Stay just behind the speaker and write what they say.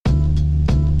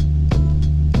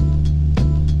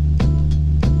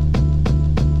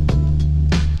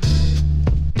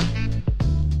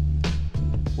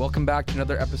Welcome back to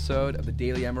another episode of the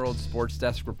Daily Emerald Sports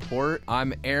Desk Report.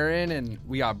 I'm Aaron, and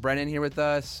we got Brennan here with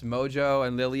us, Mojo,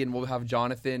 and Lily, and we'll have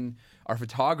Jonathan, our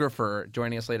photographer,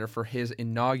 joining us later for his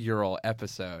inaugural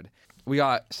episode. We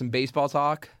got some baseball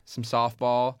talk, some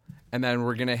softball, and then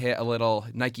we're going to hit a little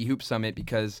Nike Hoop Summit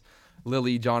because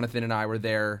Lily, Jonathan, and I were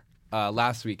there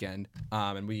last weekend,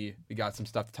 and we got some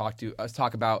stuff to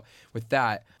talk about with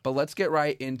that. But let's get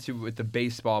right into with the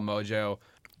baseball, Mojo.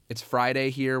 It's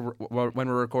Friday here when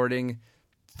we're recording.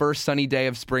 First sunny day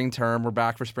of spring term. We're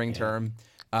back for spring term.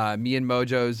 Me and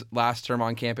Mojo's last term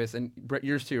on campus, and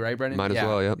yours too, right, Brendan? Might as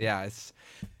well, yeah. Yeah, it's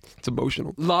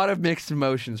emotional. A lot of mixed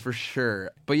emotions for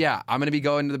sure. But yeah, I'm going to be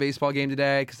going to the baseball game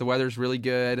today because the weather's really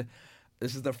good.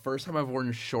 This is the first time I've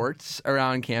worn shorts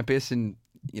around campus in,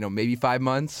 maybe 5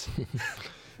 months.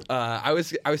 I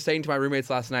was saying to my roommates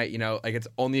last night, like it's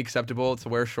only acceptable to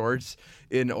wear shorts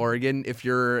in Oregon if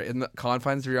you're in the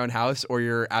confines of your own house or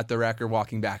you're at the rec or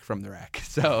walking back from the rec.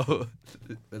 So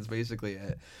that's basically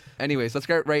it. Anyways, let's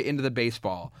get right into the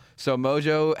baseball. So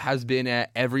Mojo has been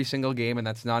at every single game, and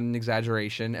that's not an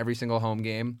exaggeration, every single home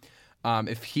game.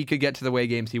 If he could get to the away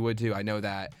games, he would too. I know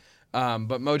that.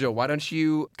 But Mojo, why don't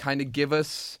you kind of give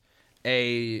us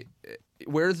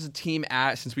where's the team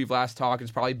at since we've last talked?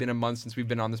 It's probably been a month since we've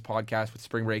been on this podcast with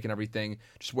spring break and everything.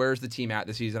 Just where's the team at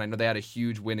this season? I know they had a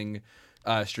huge winning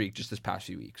streak just this past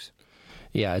few weeks.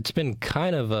 Yeah, it's been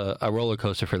kind of a roller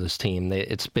coaster for this team.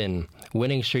 It's been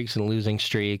winning streaks and losing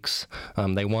streaks.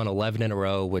 They won 11 in a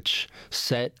row, which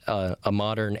set a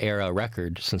modern era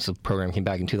record since the program came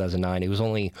back in 2009. It was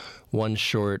only one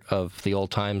short of the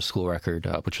all-time school record,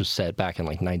 which was set back in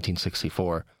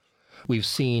 1964. We've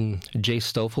seen Jay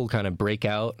Stoffel kind of break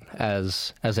out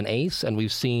as an ace, and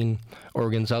we've seen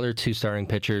Oregon's other two starting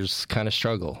pitchers kind of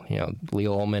struggle.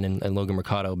 Leo Ullman and Logan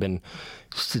Mercado have been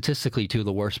statistically two of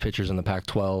the worst pitchers in the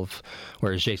Pac-12,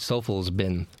 whereas Jay Stoffel has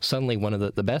been suddenly one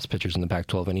of the best pitchers in the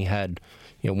Pac-12, and he had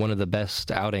one of the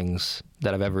best outings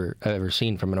that I've ever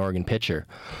seen from an Oregon pitcher.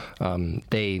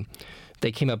 They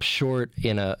came up short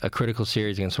in a critical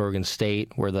series against Oregon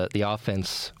State where the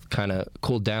offense kind of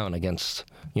cooled down against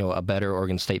a better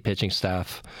Oregon State pitching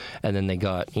staff, and then they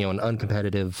got an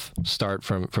uncompetitive start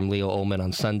from Leo Ullman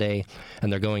on Sunday,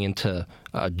 and they're going into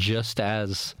just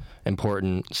as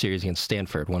important series against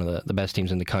Stanford, one of the best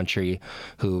teams in the country,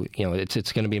 who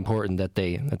it's going to be important that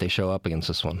they show up against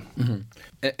this one.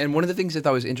 Mm-hmm. And one of the things I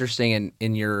thought was interesting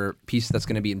in your piece that's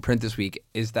going to be in print this week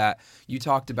is that you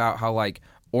talked about how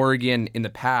Oregon in the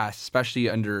past, especially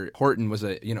under Horton, was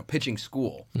a pitching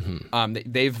school. Mm-hmm.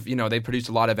 They've produced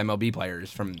a lot of MLB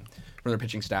players from their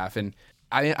pitching staff, and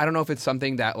I don't know if it's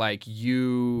something that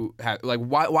you have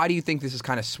why do you think this is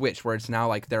kind of switched where it's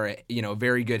now they're a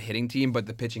very good hitting team, but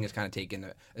the pitching has kind of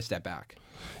taken a step back.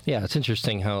 Yeah, it's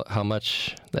interesting how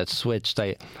much that's switched.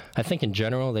 I think in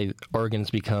general Oregon's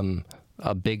become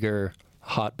a bigger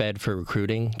hotbed for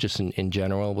recruiting just in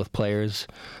general with players.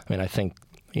 I mean, I think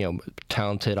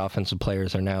talented offensive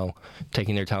players are now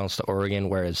taking their talents to Oregon,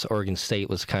 whereas Oregon State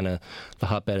was kind of the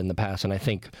hotbed in the past. And I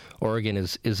think Oregon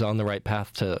is on the right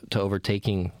path to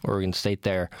overtaking Oregon State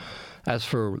there. As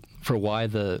for why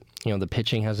the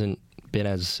pitching hasn't been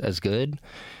as good,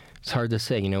 it's hard to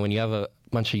say. When you have a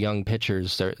bunch of young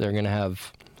pitchers, they're going to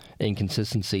have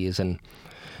inconsistencies, and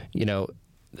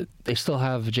they still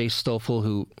have Jay Stoffel,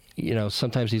 who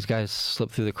sometimes these guys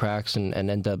slip through the cracks and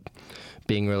end up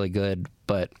being really good,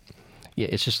 but yeah,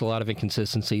 it's just a lot of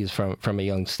inconsistencies from a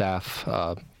young staff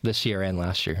this year and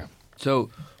last year. So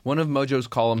one of Mojo's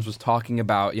columns was talking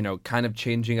about kind of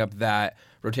changing up that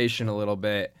rotation a little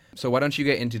bit. So why don't you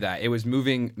get into that? It was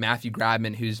moving Matthew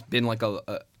Grabman, who's been like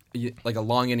a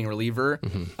long inning reliever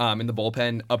in the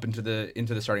bullpen, up into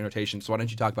the starting rotation. So why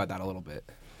don't you talk about that a little bit?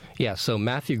 Yeah, so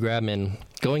Matthew Grabman,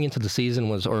 going into the season,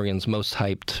 was Oregon's most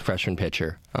hyped freshman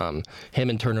pitcher. Him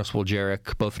and Turner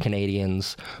Swoljeric, both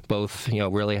Canadians, both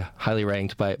really highly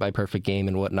ranked by Perfect Game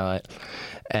and whatnot.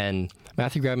 And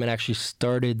Matthew Grabman actually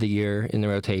started the year in the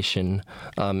rotation,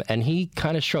 and he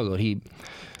kind of struggled.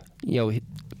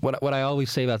 What I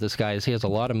always say about this guy is he has a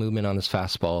lot of movement on his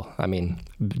fastball. I mean,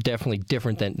 definitely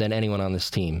different than anyone on this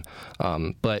team.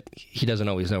 But he doesn't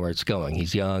always know where it's going.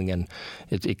 He's young, and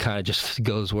it kind of just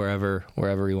goes wherever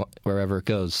it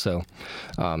goes. So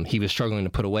he was struggling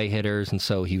to put away hitters, and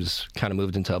so he was kind of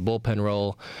moved into a bullpen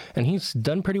role. And he's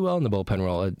done pretty well in the bullpen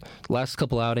role. Last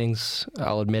couple outings,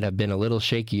 I'll admit, have been a little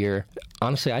shakier.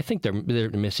 Honestly, I think they're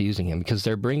misusing him because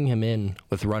they're bringing him in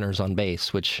with runners on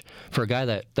base, which for a guy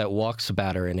that walks a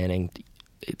batter an inning,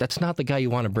 that's not the guy you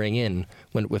want to bring in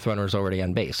with runners already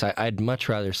on base. I'd much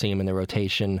rather see him in the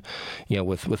rotation,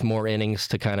 with more innings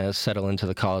to kind of settle into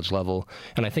the college level.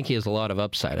 And I think he has a lot of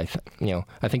upside.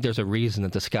 I think there's a reason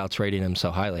that the scouts rated him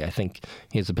so highly. I think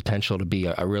he has the potential to be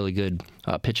a really good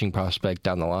pitching prospect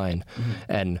down the line. Mm-hmm.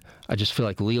 And I just feel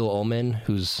like Leo Ullman,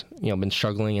 who's been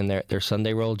struggling in their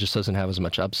Sunday role, just doesn't have as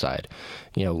much upside.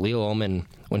 Leo Ullman,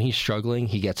 when he's struggling,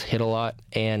 he gets hit a lot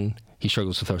and he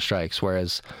struggles to throw strikes,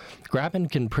 whereas Graben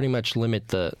can pretty much limit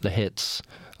the hits,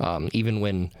 even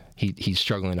when he's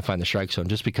struggling to find the strike zone,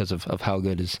 just because of how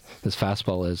good his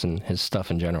fastball is and his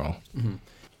stuff in general. Mm-hmm.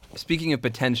 Speaking of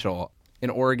potential, in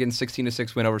Oregon's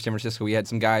 16-6 win over San Francisco, we had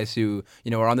some guys who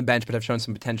are on the bench but have shown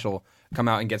some potential come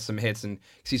out and get some hits and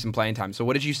see some playing time. So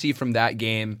what did you see from that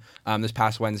game this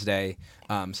past Wednesday?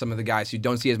 Some of the guys who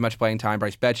don't see as much playing time,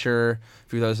 Bryce Betcher, a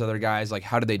few of those other guys,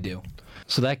 how did they do?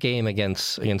 So that game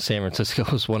against San Francisco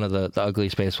was one of the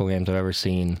ugliest baseball games I've ever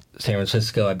seen. San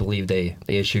Francisco, I believe they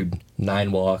issued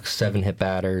 9 walks, 7 hit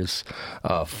batters,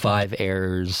 5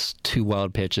 errors, 2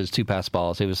 wild pitches, 2 pass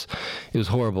balls. It was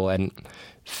horrible, and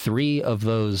 3 of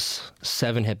those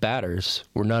 7 hit batters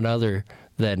were none other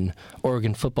than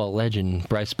Oregon football legend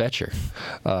Bryce Betcher.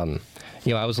 I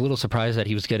was a little surprised that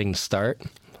he was getting the start,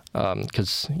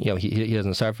 because he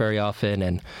doesn't start very often,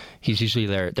 and he's usually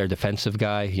their defensive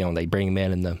guy. They bring him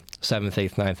in the 7th,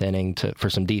 8th, 9th inning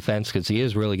for some defense, because he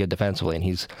is really good defensively, and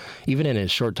he's, even in his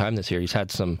short time this year, he's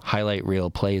had some highlight reel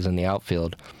plays in the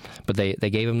outfield. But they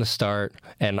gave him the start,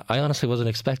 and I honestly wasn't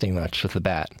expecting much with the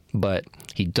bat, but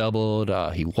he doubled,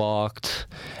 he walked,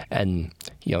 and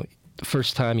the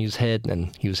first time he was hit,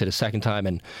 and he was hit a second time,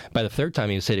 and by the third time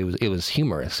he was hit, it was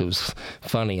humorous. It was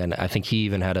funny, and I think he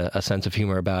even had a sense of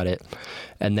humor about it.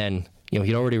 And then,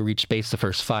 he'd already reached base the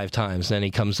first 5 times, and then he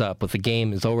comes up, but the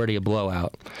game is already a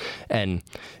blowout, and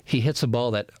he hits a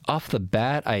ball that, off the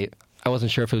bat, I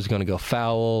wasn't sure if it was going to go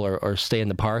foul or stay in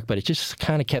the park, but it just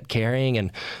kind of kept carrying,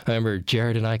 and I remember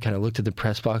Jared and I kind of looked at the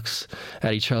press box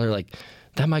at each other like,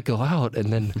 that might go out,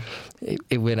 and then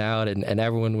it went out, and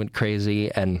everyone went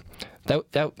crazy, and that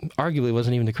arguably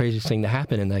wasn't even the craziest thing to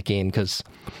happen in that game, because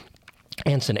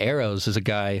Anson Arrows is a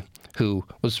guy who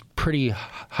was pretty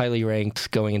highly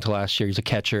ranked going into last year. He's a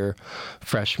catcher,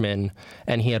 freshman,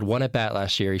 and he had 1 at-bat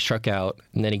last year. He struck out,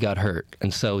 and then he got hurt,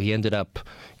 and so he ended up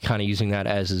kind of using that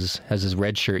as his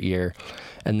redshirt year.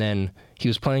 And then he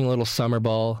was playing a little summer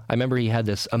ball. I remember he had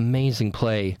this amazing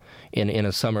play in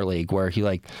a summer league where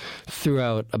he threw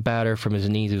out a batter from his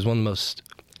knees. It was one of the most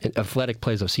athletic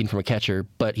plays I've seen from a catcher,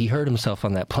 but he hurt himself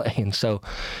on that play, and so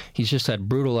he's just had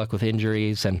brutal luck with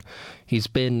injuries, and he's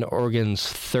been Oregon's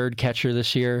 3rd catcher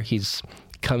this year. He's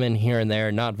come in here and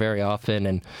there, not very often,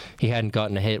 and he hadn't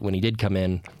gotten a hit when he did come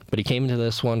in, but he came into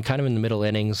this one kind of in the middle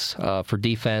innings for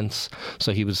defense,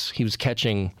 so he was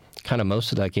catching kind of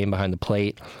most of that game behind the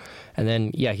plate. And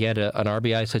then, he had an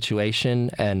RBI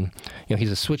situation, and he's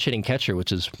a switch hitting catcher,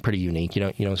 which is pretty unique.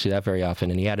 You don't see that very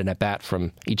often. And he had an at bat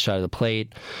from each side of the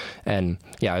plate, and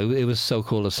it was so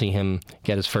cool to see him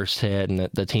get his first hit and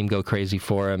the team go crazy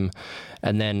for him.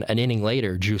 And then an inning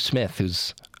later, Drew Smith,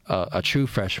 who's a true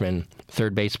freshman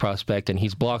third base prospect, and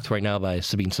he's blocked right now by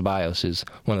Sabine Ceballos, who's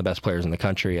one of the best players in the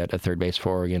country at third base for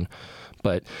Oregon.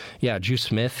 But Drew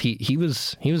Smith, he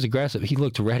was aggressive. He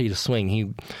looked ready to swing.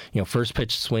 He, first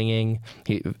pitch swinging.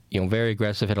 He, very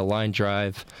aggressive. Hit a line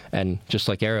drive, and just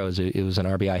like Arrows, it was an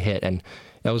RBI hit. And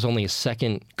that was only his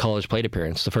 2nd college plate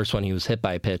appearance. The first one he was hit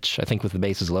by a pitch, I think with the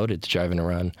bases loaded, to drive in a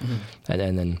run, and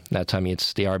then that time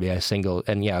it's the RBI single.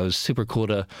 And it was super cool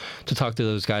to talk to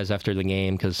those guys after the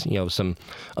game, because some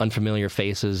unfamiliar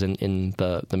faces in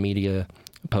the media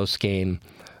post game.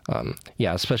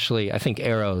 Especially I think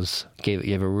Arrows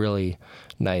gave a really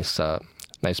nice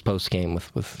post game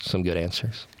with some good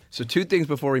answers. So 2 things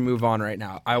before we move on right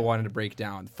now I wanted to break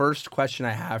down. First question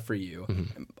I have for you.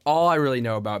 All I really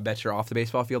know about Betcher off the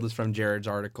baseball field is from Jared's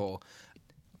article.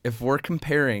 If we're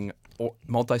comparing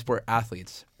multi-sport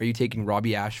athletes, are you taking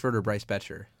Robbie Ashford or Bryce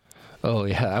Betcher? Oh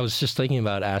yeah, I was just thinking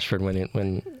about Ashford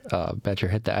when Betcher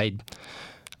hit that.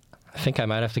 I think I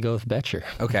might have to go with Betcher.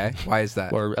 Okay, why is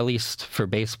that? Or at least for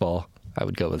baseball, I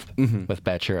would go with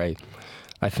Betcher.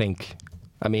 I think,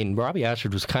 Robbie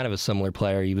Ashford was kind of a similar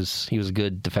player. He was a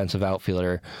good defensive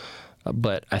outfielder,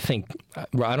 but I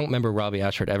don't remember Robbie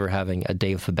Ashford ever having a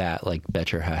day with the bat like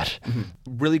Betcher had.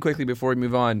 Really quickly before we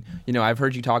move on, I've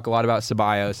heard you talk a lot about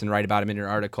Ceballos and write about him in your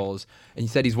articles, and you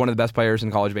said he's one of the best players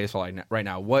in college baseball right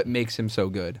now. What makes him so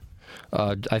good?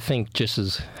 I think just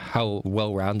as how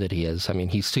well-rounded he is. I mean,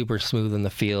 he's super smooth in the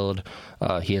field.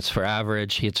 He hits for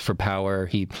average. He hits for power.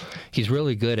 He's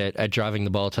really good at driving the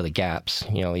ball to the gaps.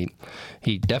 You know,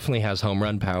 he definitely has home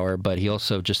run power, but he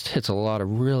also just hits a lot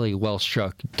of really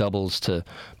well-struck doubles to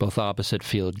both opposite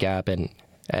field gap and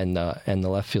the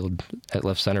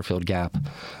left center field gap.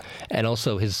 And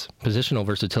also his positional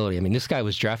versatility. I mean, this guy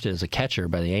was drafted as a catcher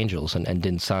by the Angels and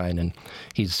didn't sign, and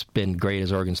he's been great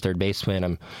as Oregon's third baseman.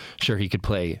 I'm sure he could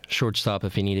play shortstop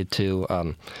if he needed to.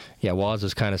 Waz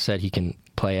has kind of said he can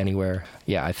play anywhere.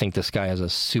 Yeah, I think this guy has a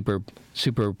super,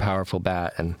 super powerful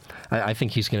bat, and I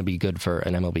think he's going to be good for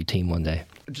an MLB team one day.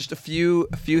 Just a few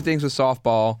things with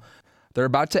softball. They're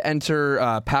about to enter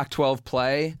Pac-12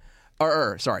 play,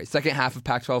 second half of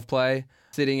Pac-12 play,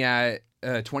 sitting at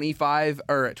 25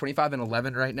 and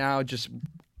 11 right now. Just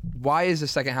why is the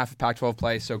second half of Pac-12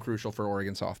 play so crucial for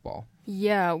Oregon softball?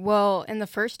 Yeah, well, in the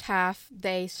first half,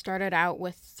 they started out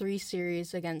with 3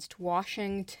 series against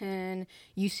Washington,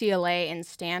 UCLA, and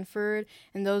Stanford,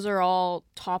 and those are all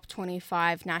top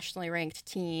 25 nationally ranked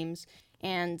teams,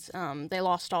 and they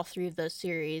lost all 3 of those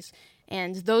series.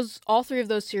 And all 3 of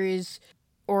those series,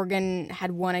 Oregon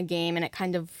had won a game, and it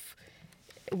kind of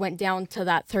went down to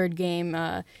that third game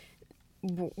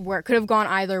where it could have gone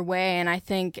either way, and I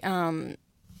think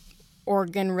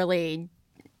Oregon really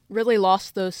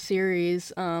lost those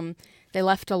series. They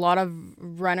left a lot of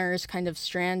runners kind of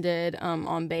stranded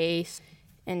on base,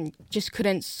 and just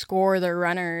couldn't score their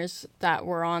runners that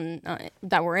were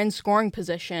in scoring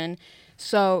position.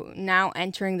 So now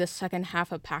entering the second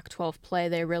half of Pac-12 play,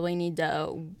 they really need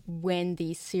to win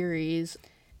these series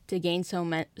to gain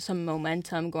some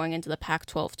momentum going into the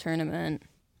Pac-12 tournament.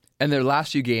 And their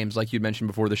last few games, like you mentioned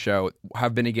before the show,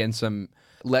 have been against some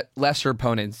lesser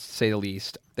opponents, to say the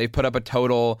least. They've put up a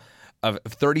total of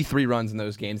 33 runs in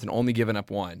those games and only given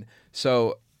up 1.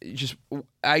 So just,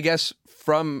 I guess,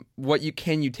 from what you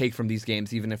take from these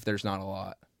games, even if there's not a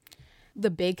lot? The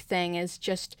big thing is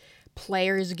just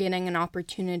players getting an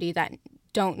opportunity that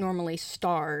don't normally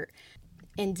start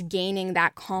and gaining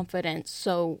that confidence,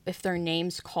 so if their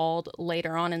name's called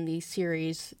later on in these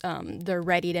series, they're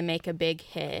ready to make a big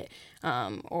hit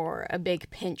or a big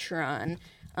pinch run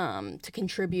to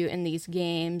contribute in these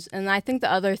games. And I think the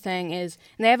other thing is,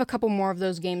 and they have a couple more of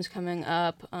those games coming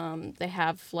up. They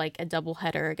have like a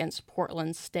doubleheader against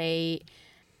Portland State.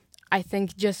 I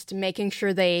think just making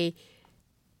sure they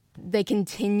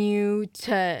continue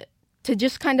to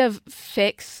just kind of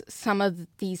fix some of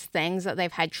these things that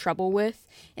they've had trouble with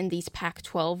in these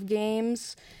Pac-12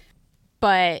 games,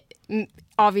 but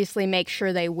obviously make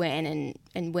sure they win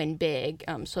and win big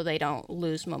so they don't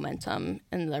lose momentum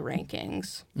in the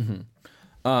rankings. Mm-hmm.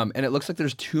 And it looks like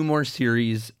there's 3 more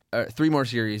series,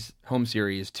 home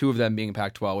series, 2 of them being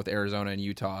Pac-12 with Arizona and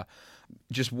Utah.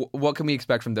 Just what can we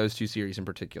expect from those 2 series in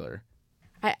particular?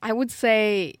 I would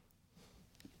say,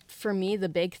 for me, the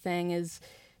big thing is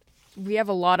we have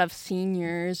a lot of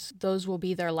seniors. Those will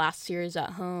be their last series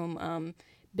at home.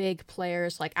 Big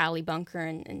players like Ali Bunker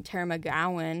and Tara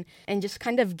McGowan, and just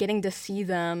kind of getting to see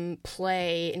them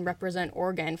play and represent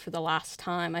Oregon for the last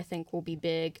time, I think will be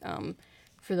big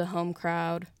for the home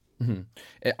crowd.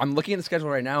 Mm-hmm. I'm looking at the schedule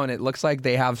right now, and it looks like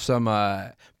they have some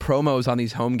promos on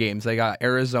these home games. They got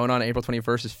Arizona on April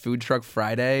 21st is Food Truck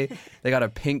Friday. They got a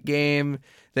pink game.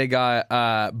 They got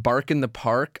Bark in the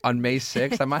Park on May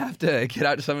 6th. I might have to get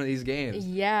out to some of these games.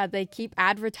 Yeah, they keep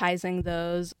advertising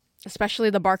those,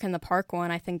 especially the Bark in the Park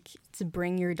one. I think to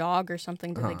bring your dog or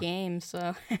something to the game.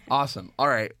 So Awesome. All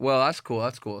right. Well, that's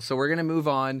cool. So we're going to move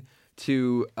on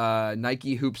to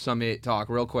Nike Hoop Summit talk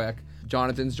real quick.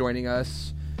 Jonathan's joining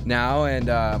us now, and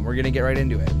we're going to get right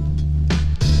into it.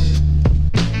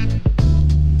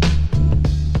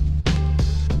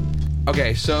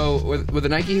 Okay, so with the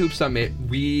Nike Hoop Summit,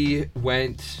 we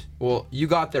went. Well, you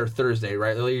got there Thursday,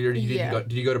 right, Lily? Or did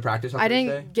you go to practice on Thursday? I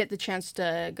didn't get the chance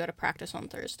to go to practice on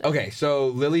Thursday. Okay, so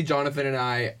Lily, Jonathan, and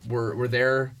I were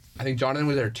there. I think Jonathan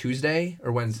was there Tuesday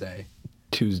or Wednesday.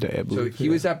 Tuesday, I believe. So he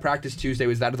was at practice Tuesday.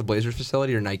 Was that at the Blazers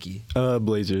facility or Nike?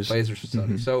 Blazers. Blazers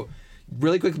facility. Mm-hmm. So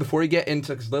really quick before we get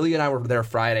into, because Lily and I were there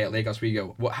Friday at Lake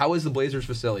Oswego. How was the Blazers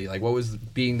facility like? What was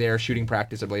being there shooting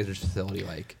practice at Blazers facility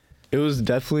like? It was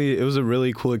a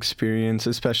really cool experience,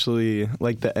 especially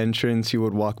like the entrance. You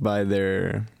would walk by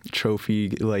their trophy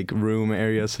like room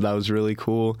area, so that was really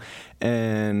cool.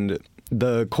 And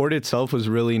the court itself was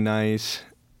really nice.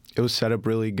 It was set up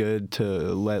really good to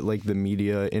let like the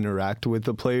media interact with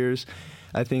the players.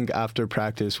 I think after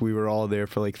practice, we were all there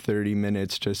for like 30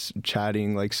 minutes just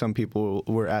chatting. Like some people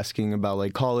were asking about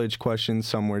like college questions.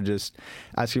 Some were just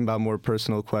asking about more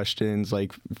personal questions,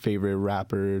 like favorite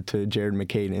rapper to Jared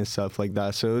McCain and stuff like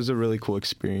that. So it was a really cool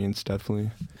experience,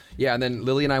 definitely. Yeah, and then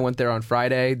Lily and I went there on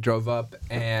Friday, drove up,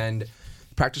 and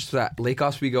practiced at Lake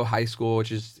Oswego High School,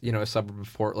 which is, a suburb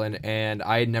of Portland, and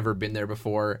I had never been there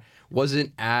before.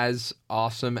 Wasn't as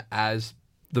awesome as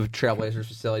the Trailblazers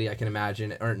facility, I can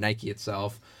imagine, or Nike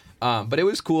itself. But it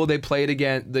was cool. They played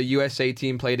again, the USA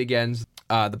team played against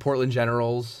the Portland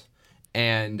Generals,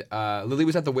 and Lily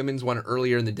was at the women's one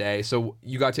earlier in the day, so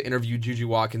you got to interview Juju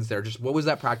Watkins there. Just what was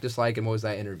that practice like, and what was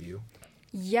that interview?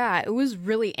 Yeah, it was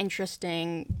really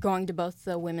interesting going to both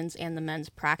the women's and the men's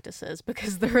practices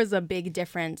because there was a big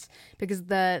difference because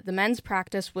the men's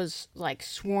practice was like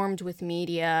swarmed with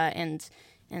media and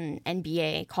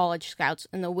NBA college scouts,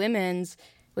 and the women's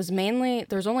was mainly,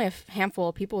 there's only a handful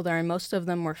of people there and most of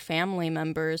them were family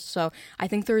members. So I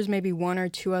think there was maybe one or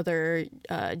two other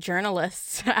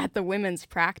journalists at the women's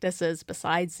practices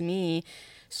besides me.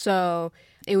 So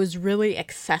it was really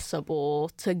accessible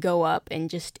to go up and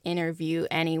just interview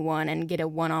anyone and get a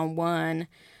one-on-one.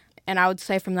 And I would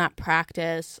say from that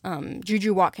practice,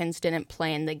 Juju Watkins didn't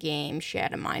play in the game. She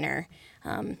had a minor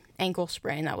ankle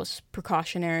sprain that was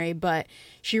precautionary, but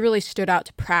she really stood out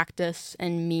to practice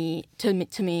and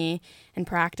to me in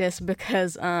practice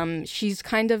because she's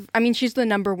she's the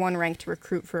number one ranked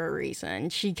recruit for a reason.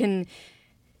 She can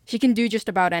do just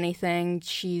about anything.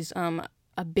 She's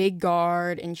a big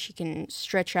guard, and she can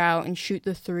stretch out and shoot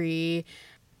the three,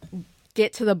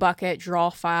 get to the bucket, draw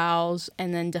fouls,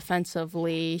 and then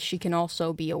defensively, she can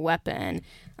also be a weapon.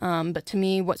 But to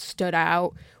me, what stood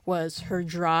out was her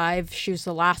drive. She was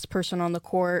the last person on the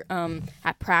court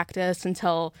at practice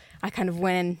until I kind of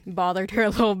went and bothered her a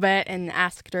little bit and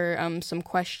asked her some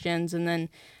questions, and then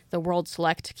the World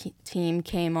Select team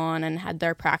came on and had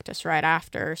their practice right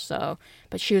after. So,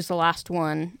 but she was the last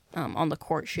one on the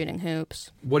court shooting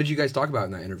hoops. What did you guys talk about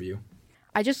in that interview?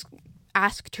 I just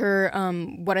asked her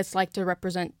what it's like to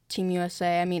represent Team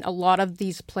USA. I mean, a lot of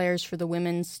these players for the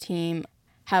women's team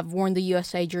have worn the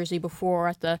USA jersey before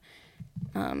at the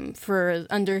for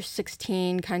under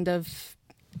 16 kind of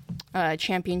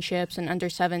championships and under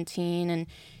 17,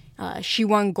 and she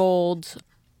won gold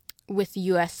with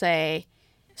USA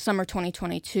summer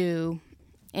 2022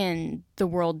 in the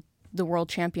world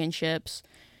championships.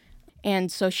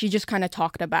 And so she just kind of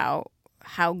talked about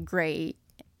how great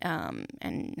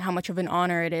and how much of an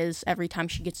honor it is every time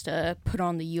she gets to put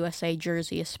on the USA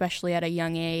jersey, especially at a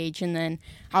young age. And then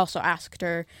I also asked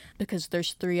her, because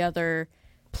there's 3 other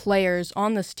players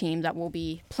on this team that will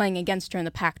be playing against her in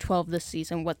the Pac-12 this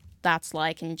season, what that's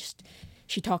like. And just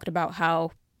she talked about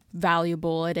how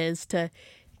valuable it is to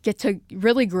get to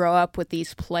really grow up with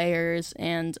these players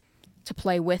and to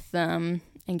play with them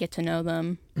and get to know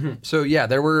them. Mm-hmm. So, yeah,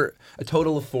 there were a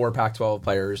total of 4 Pac-12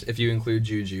 players, if you include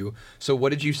Juju. So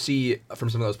what did you see from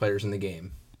some of those players in the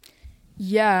game?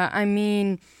 Yeah, I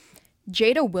mean,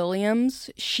 Jada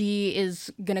Williams, she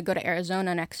is going to go to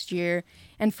Arizona next year.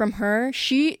 And from her,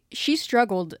 she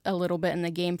struggled a little bit in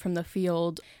the game from the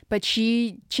field, but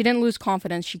she didn't lose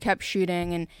confidence. She kept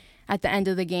shooting, and at the end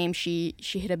of the game, she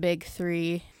hit a big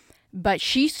 3. But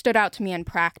she stood out to me in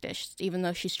practice, even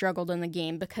though she struggled in the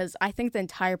game, because I think the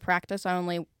entire practice, I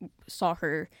only saw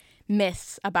her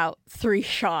miss about 3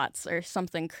 shots or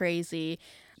something crazy.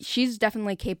 She's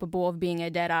definitely capable of being a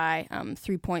dead-eye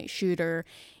 3-point shooter,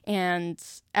 and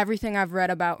everything I've read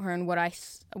about her and what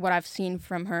I've seen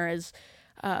from her is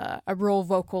a real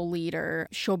vocal leader.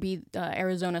 She'll be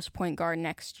Arizona's point guard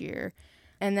next year.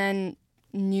 And then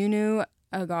Nunu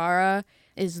Agara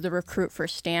is the recruit for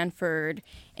Stanford,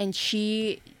 and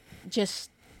she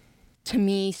just, to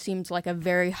me, seems like a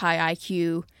very high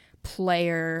IQ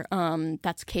player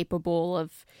that's capable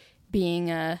of being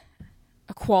a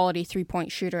quality 3-point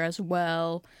shooter as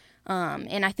well.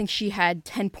 And I think she had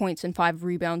 10 points and 5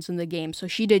 rebounds in the game, so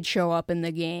she did show up in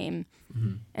the game.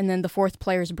 Mm-hmm. And then the 4th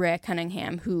player is Brea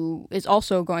Cunningham, who is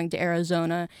also going to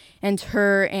Arizona, and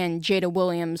her and Jada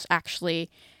Williams actually,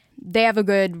 they have a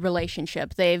good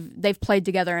relationship. They've played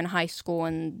together in high school,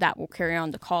 and that will carry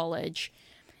on to college.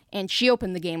 And she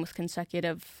opened the game with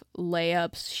consecutive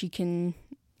layups.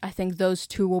 I think those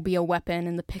 2 will be a weapon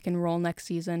in the pick and roll next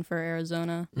season for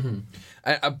Arizona. Mm-hmm.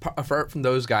 Apart from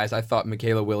those guys, I thought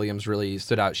Michaela Williams really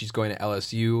stood out. She's going to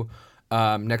LSU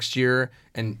next year,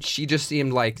 and she just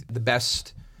seemed like the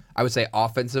best I would say,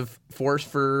 offensive force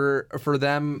for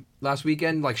them last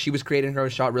weekend. Like, she was creating her own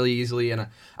shot really easily, and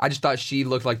I just thought she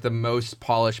looked like the most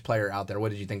polished player out there.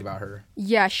 What did you think about her?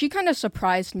 Yeah, she kind of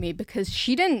surprised me because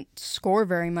she didn't score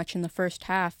very much in the first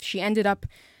half. She ended up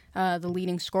the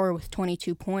leading scorer with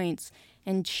 22 points,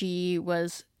 and she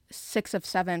was 6 of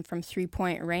 7 from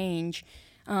 3-point range.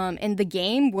 And the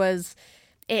game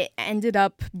it ended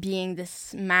up being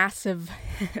this massive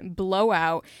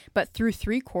blowout, but through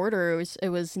 3 quarters, it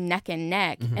was neck and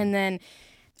neck. Mm-hmm. And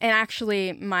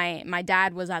actually, my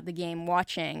dad was at the game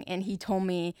watching, and he told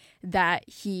me that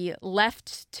he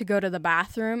left to go to the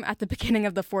bathroom at the beginning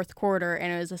of the 4th quarter,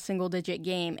 and it was a single-digit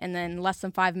game. And then less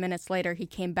than 5 minutes later, he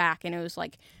came back, and it was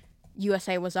like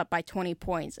USA was up by 20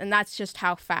 points. And that's just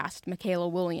how fast Michaela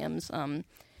Williams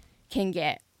can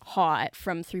get hot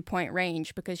from 3-point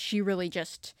range, because she really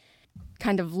just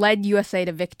kind of led USA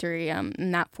to victory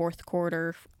in that 4th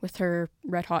quarter with her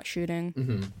red hot shooting.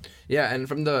 Mm-hmm. Yeah, and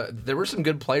there were some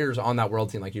good players on that world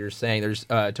team, like you were saying. There's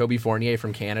Toby Fournier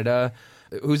from Canada.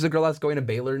 Who's the girl that's going to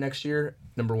Baylor next year?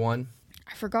 Number 1.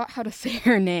 I forgot how to say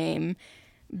her name,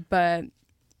 but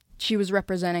she was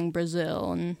representing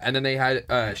Brazil. And then they had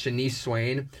Shanice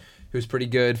Swain, who's pretty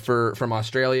good from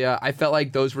Australia. I felt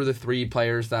like those were the 3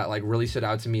 players that like really stood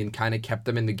out to me and kind of kept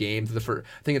them in the game. I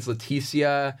think it's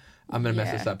Leticia. I'm gonna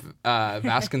mess this up.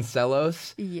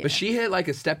 Vasconcelos, yeah. But she hit like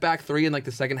a step back 3 in like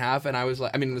the second half, and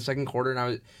in the second quarter,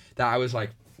 and I was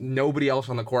like, nobody else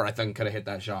on the court I think could have hit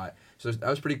that shot. So that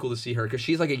was pretty cool to see her, because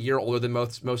she's like a year older than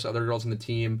most other girls on the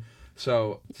team.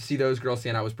 So to see those girls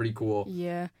stand out was pretty cool.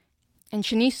 Yeah, and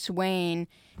Shanice Swain,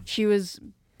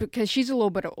 because she's a little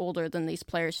bit older than these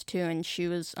players too, and she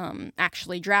was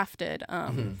actually drafted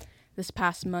this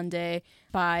past Monday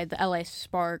by the LA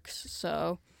Sparks.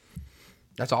 So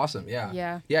that's awesome.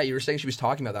 Yeah. You were saying she was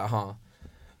talking about that, huh?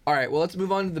 All right, well, let's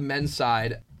move on to the men's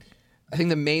side. I think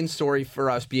the main story for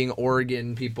us being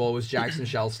Oregon people was Jackson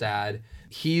Shelstad.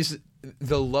 He's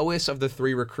the lowest of the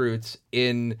 3 recruits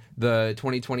in the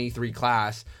 2023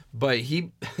 class, but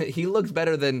he looks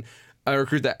better than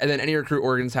any recruit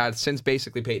Oregon's had since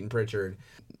basically Peyton Pritchard.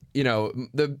 You know,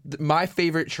 my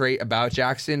favorite trait about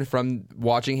Jackson from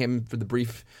watching him for the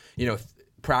brief,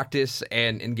 practice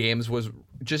and in games was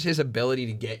just his ability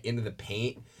to get into the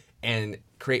paint and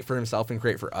create for himself and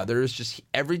create for others. Just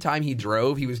every time he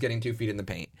drove, he was getting 2 feet in the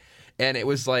paint, and it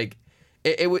was like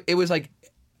it was like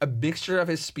a mixture of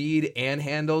his speed and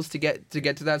handles to get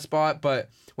to that spot. But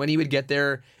when he would get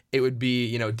there, it would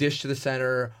be, dish to the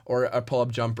center or a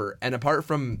pull-up jumper. And apart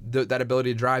from that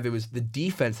ability to drive, it was the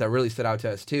defense that really stood out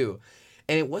to us too.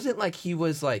 And it wasn't like he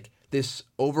was like this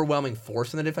overwhelming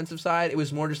force on the defensive side. It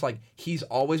was more just like he's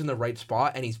always in the right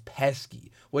spot and he's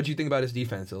pesky. What do you think about his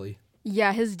defense, Lily?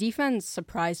 Yeah, his defense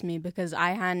surprised me because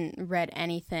I hadn't read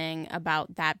anything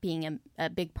about that being a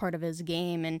big part of his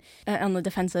game. And on the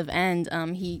defensive end,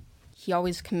 he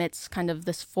always commits kind of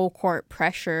this full court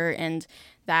pressure, and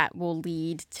that will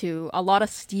lead to a lot of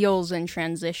steals in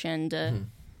transition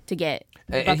to get.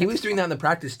 And he was doing that in the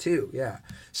practice too, yeah.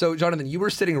 So, Jonathan, you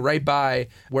were sitting right by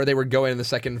where they were going in the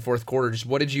second and fourth quarter. Just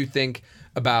what did you think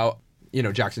about,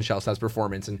 Jackson Shelstad's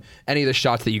performance and any of the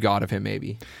shots that you got of him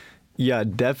maybe? Yeah,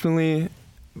 definitely.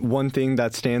 One thing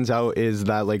that stands out is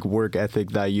that work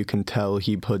ethic that you can tell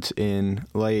he puts in.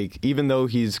 Even though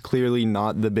he's clearly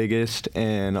not the biggest,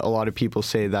 and a lot of people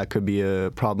say that could be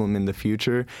a problem in the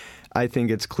future, I think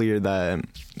it's clear that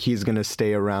he's going to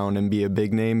stay around and be a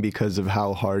big name because of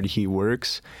how hard he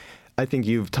works. I think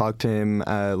you've talked to him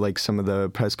at some of the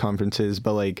press conferences,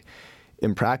 but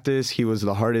in practice, he was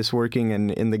the hardest working,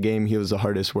 and in the game, he was the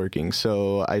hardest working.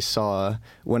 So I saw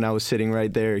when I was sitting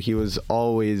right there, he was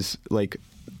always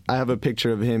I have a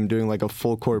picture of him doing a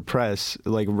full court press,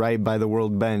 right by the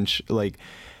world bench.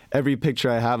 Every picture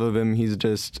I have of him, he's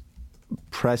just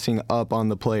pressing up on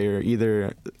the player,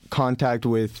 either contact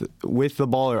with the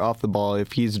ball or off the ball.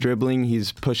 If he's dribbling,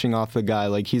 he's pushing off the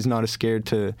guy. He's not scared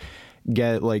to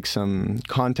get some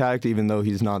contact, even though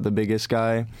he's not the biggest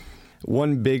guy.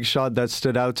 One big shot that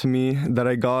stood out to me that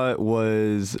I got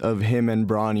was of him and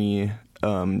Bronny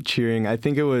cheering. I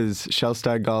think it was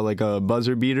Shelstad got a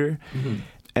buzzer beater,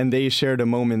 and they shared a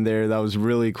moment there that was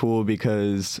really cool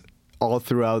because all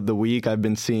throughout the week I've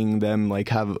been seeing them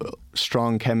have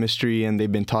strong chemistry, and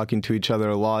they've been talking to each other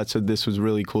a lot. So this was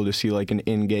really cool to see an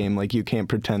in-game. You can't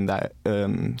pretend that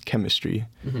chemistry.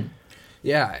 Mm-hmm.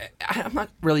 Yeah, I'm not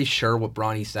really sure what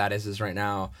Bronny's status is right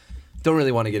now. Don't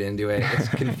really want to get into it. It's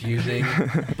confusing,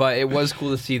 but it was cool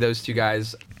to see those two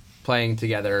guys playing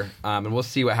together. And we'll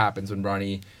see what happens when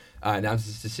Bronny announces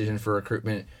his decision for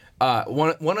recruitment.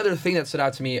 One other thing that stood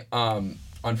out to me on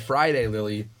Friday,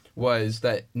 Lily, was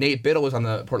that Nate Biddle was on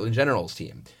the Portland Generals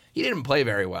team. he didn't play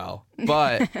very well,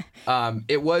 but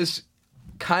it was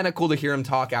kind of cool to hear him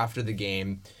talk after the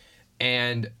game.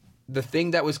 And the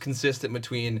thing that was consistent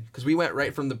between, because we went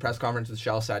right from the press conference with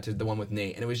Shellsat to the one with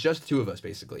Nate, and it was just two of us,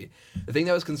 basically. The thing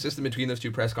that was consistent between those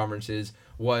two press conferences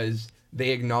was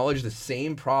they acknowledged the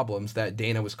same problems that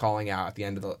Dana was calling out at the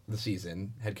end of the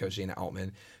season, head coach Dana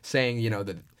Altman, saying, you know,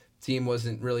 the team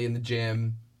wasn't really in the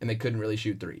gym and they couldn't really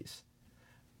shoot threes,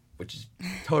 which is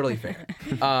totally fair.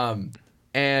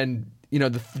 And, you know,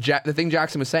 the thing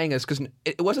Jackson was saying is, because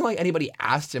it wasn't like anybody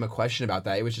asked him a question about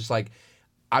that. It was just like,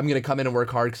 I'm going to come in and work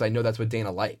hard because I know that's what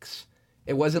Dana likes.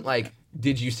 It wasn't like,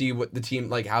 did you see what the team,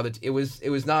 like how it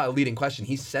was not a leading question.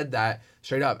 He said that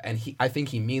straight up, and I think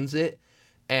he means it.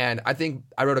 And I think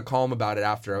I wrote a column about it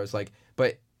after. I was like,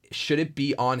 but should it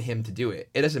be on him to do it?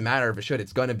 It doesn't matter if it should.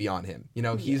 It's going to be on him. You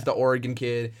know, he's the Oregon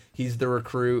kid. He's the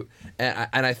recruit.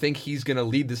 And I think he's going to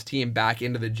lead this team back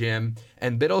into the gym.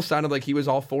 And Biddle sounded like he was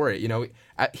all for it. You know,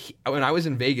 when I was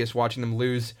in Vegas watching them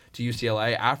lose to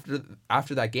UCLA,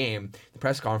 after that game, the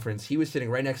press conference, he was sitting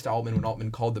right next to Altman when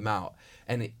Altman called them out.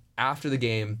 And after the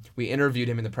game, we interviewed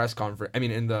him in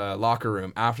the locker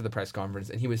room after the press conference.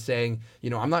 And he was saying, you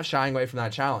know, I'm not shying away from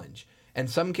that challenge. And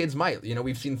some kids might. You know,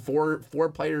 we've seen four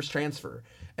players transfer,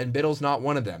 and Biddle's not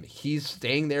one of them. He's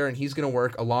staying there, and he's going to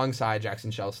work alongside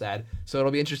Jackson Shellstad. So it'll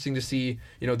be interesting to see,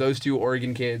 you know, those two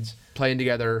Oregon kids playing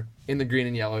together in the green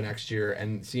and yellow next year,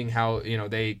 and seeing how, you know,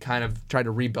 they kind of try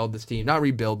to rebuild this team. Not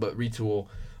rebuild, but retool.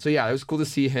 So yeah, it was cool to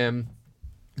see him.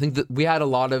 I think that we had a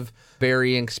lot of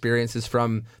varying experiences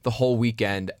from the whole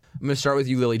weekend. I'm going to start with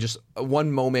you, Lily. Just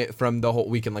one moment from the whole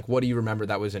weekend. Like, what do you remember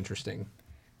that was interesting?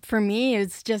 For me,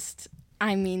 it's just,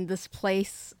 this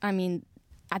place,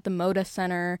 at the Moda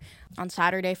Center on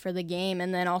Saturday for the game,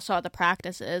 and then also at the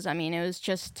practices. It was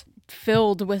just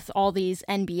filled with all these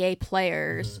NBA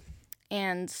players. Mm-hmm.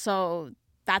 And so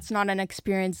that's not an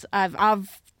experience. I've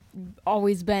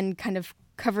always been kind of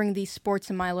covering these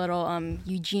sports in my little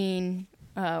Eugene,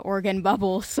 Oregon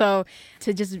bubble. So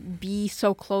to just be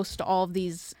so close to all of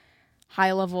these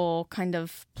high-level kind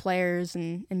of players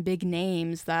and big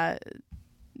names,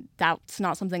 that's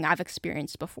not something I've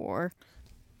experienced before.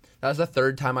 That was the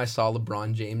third time I saw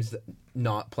LeBron James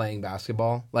not playing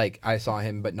basketball. Like, I saw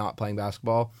him but not playing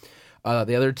basketball.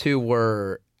 The other two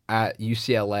were at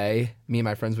UCLA. Me and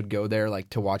my friends would go there like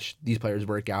to watch these players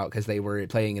work out because they were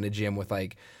playing in a gym with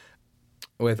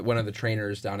one of the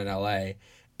trainers down in LA.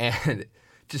 And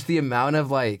just the amount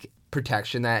of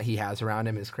protection that he has around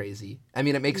him is crazy.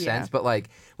 It makes sense, but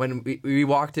when we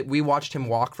watched him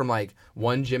walk from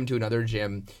one gym to another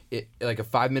gym, a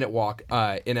 5-minute walk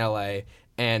in LA,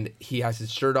 and he has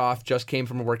his shirt off, just came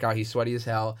from a workout, he's sweaty as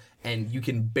hell, and you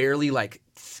can barely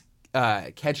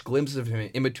catch glimpses of him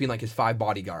in between his 5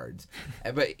 bodyguards.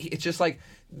 But it's just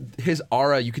his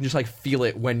aura, you can just feel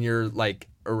it when you're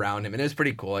around him, and it's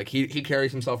pretty cool. He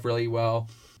carries himself really well,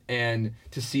 and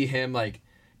to see him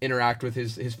interact with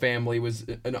his family was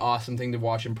an awesome thing to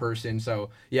watch in person. So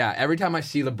yeah, every time I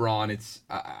see LeBron,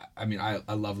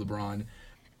 I love LeBron.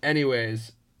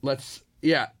 Anyways, let's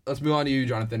move on to you,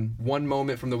 Jonathan. One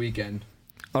moment from the weekend.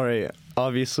 All right.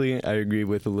 Obviously, I agree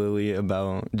with Lily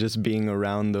about just being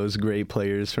around those great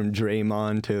players, from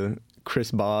Draymond to Chris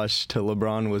Bosh to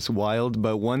LeBron, was wild.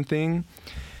 But one thing,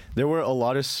 there were a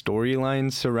lot of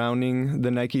storylines surrounding the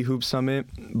Nike Hoop Summit,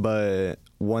 but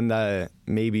one that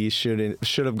maybe should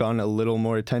have gotten a little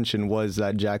more attention was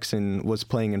that Jackson was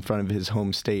playing in front of his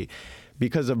home state.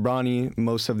 Because of Bronny,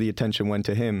 most of the attention went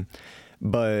to him.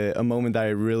 But a moment that I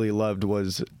really loved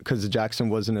was because Jackson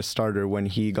wasn't a starter when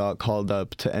he got called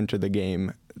up to enter the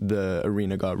game, the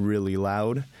arena got really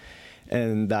loud.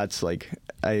 And that's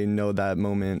I know that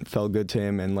moment felt good to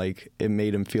him, and it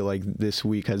made him feel like this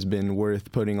week has been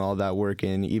worth putting all that work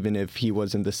in, even if he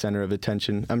wasn't the center of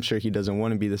attention. I'm sure he doesn't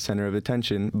want to be the center of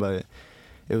attention, but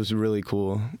it was really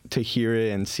cool to hear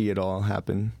it and see it all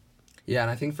happen. Yeah,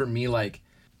 and I think for me,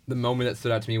 the moment that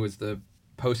stood out to me was the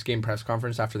post-game press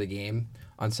conference after the game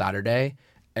on Saturday,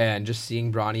 and just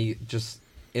seeing Bronny just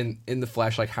in the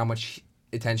flesh, how much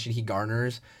attention he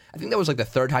garners. I think that was the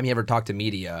third time he ever talked to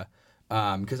media.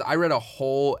 Because I read a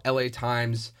whole LA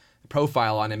Times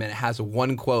profile on him, and it has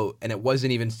one quote, and it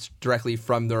wasn't even directly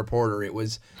from the reporter. It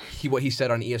was what he said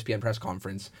on ESPN press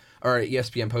conference or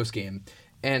ESPN postgame.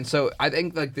 And so I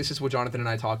think this is what Jonathan and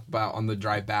I talked about on the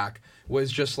drive back,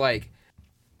 was just we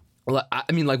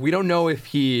don't know if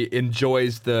he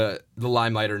enjoys the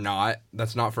limelight or not.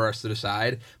 That's not for us to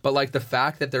decide. But the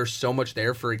fact that there's so much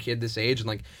there for a kid this age,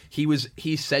 and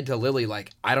he said to Lily,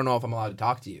 I don't know if I'm allowed to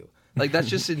talk to you. That's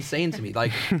just insane to me.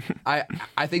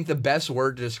 I think the best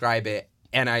word to describe it,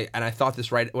 and I thought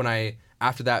this right when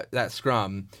after that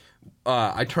scrum,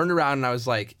 I turned around and I was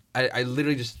like, I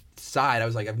literally just sighed. I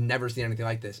was like, I've never seen anything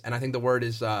like this. And I think the word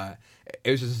is,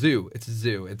 it was a zoo. It's a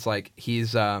zoo. It's like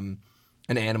he's an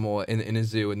animal in a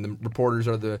zoo, and the reporters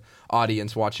are the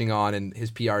audience watching on, and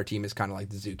his PR team is kind of like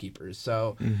the zookeepers.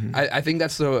 So I think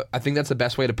that's the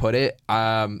best way to put it.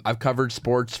 I've covered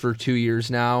sports for 2 years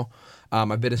now.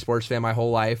 I've been a sports fan my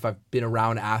whole life. I've been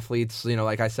around athletes. You know,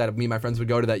 like I said, me and my friends would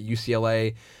go to that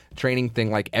UCLA training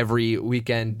thing like every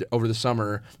weekend over the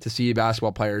summer to see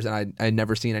basketball players, and I'd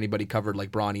never seen anybody covered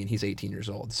like Bronny, and he's 18 years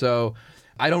old. So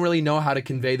I don't really know how to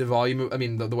convey the volume,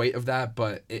 the weight of that,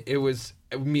 but it was,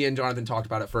 me and Jonathan talked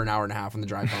about it for an hour and a half on the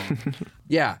drive home.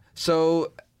 Yeah,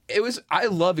 so I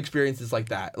love experiences like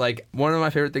that. Like, one of my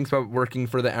favorite things about working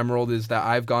for the Emerald is that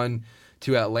I've gone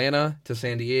to Atlanta, to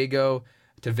San Diego,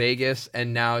 to Vegas,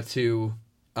 and now to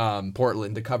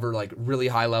Portland to cover like really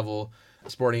high level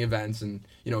sporting events and,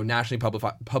 you know, nationally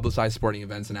publicized sporting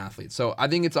events and athletes. So I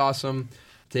think it's awesome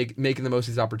making the most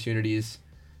of these opportunities.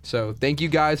 So thank you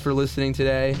guys for listening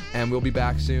today, and we'll be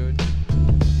back soon.